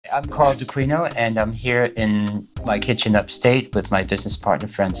I'm called D'Aquino, and I'm here in my kitchen upstate with my business partner,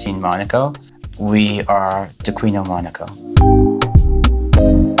 Francine Monaco. We are D'Aquino Monaco.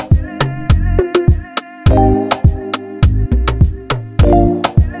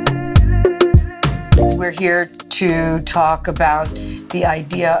 We're here to talk about the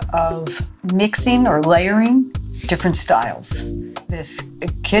idea of mixing or layering different styles. This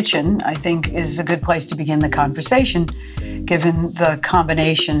kitchen, I think, is a good place to begin the conversation, given the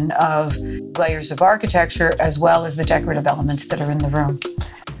combination of layers of architecture as well as the decorative elements that are in the room.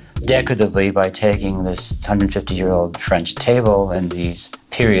 Decoratively, by taking this 150-year-old French table and these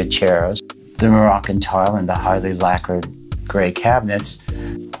period chairs, the Moroccan tile and the highly lacquered gray cabinets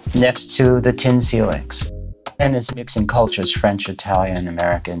next to the tin ceilings. And it's mixing cultures, French, Italian,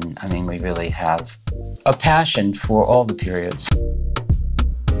 American. I mean, we really have a passion for all the periods.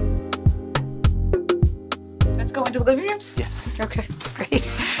 Let's go into the living room? Yes. Okay,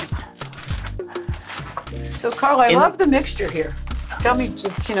 great. So, Carl, I love the mixture here. Tell me,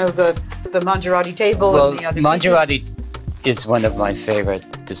 you know, the Mongerati table and the other Mongerati is one of my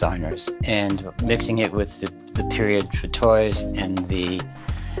favorite designers, and mixing it with the period fauteuils and the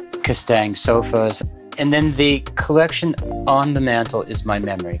Castang sofas. And then the collection on the mantle is my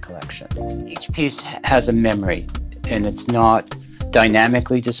memory collection. Each piece has a memory, and it's not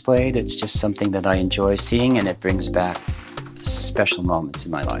dynamically displayed. It's just something that I enjoy seeing, and it brings back special moments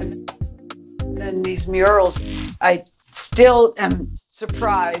in my life. And these murals, I still am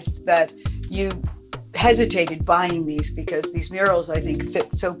surprised that you hesitated buying these, because these murals, I think,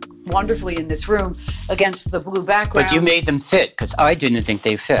 fit so wonderfully in this room against the blue background. But you made them fit, because I didn't think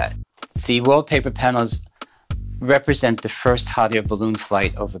they fit. The wallpaper panels represent the first hot air balloon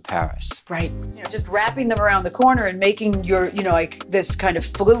flight over Paris. Right. You know, just wrapping them around the corner and making your, you know, like this kind of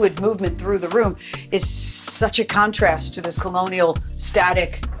fluid movement through the room is such a contrast to this colonial,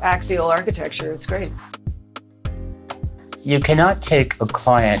 static, axial architecture. It's great. You cannot take a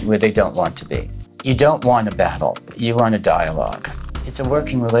client where they don't want to be. You don't want a battle. You want a dialogue. It's a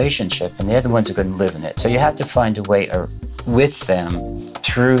working relationship, and they're the ones who are going to live in it. So you have to find a way with them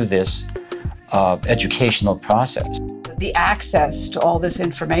through this educational process. The access to all this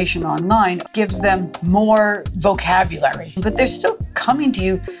information online gives them more vocabulary, but they're still coming to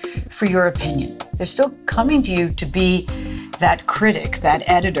you for your opinion. They're still coming to you to be that critic, that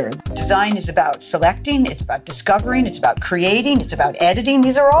editor. Design is about selecting, it's about discovering, it's about creating, it's about editing.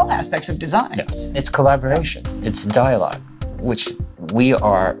 These are all aspects of design. Yes, it's collaboration, it's dialogue, which we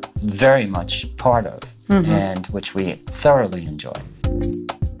are very much part of, and which we thoroughly enjoy.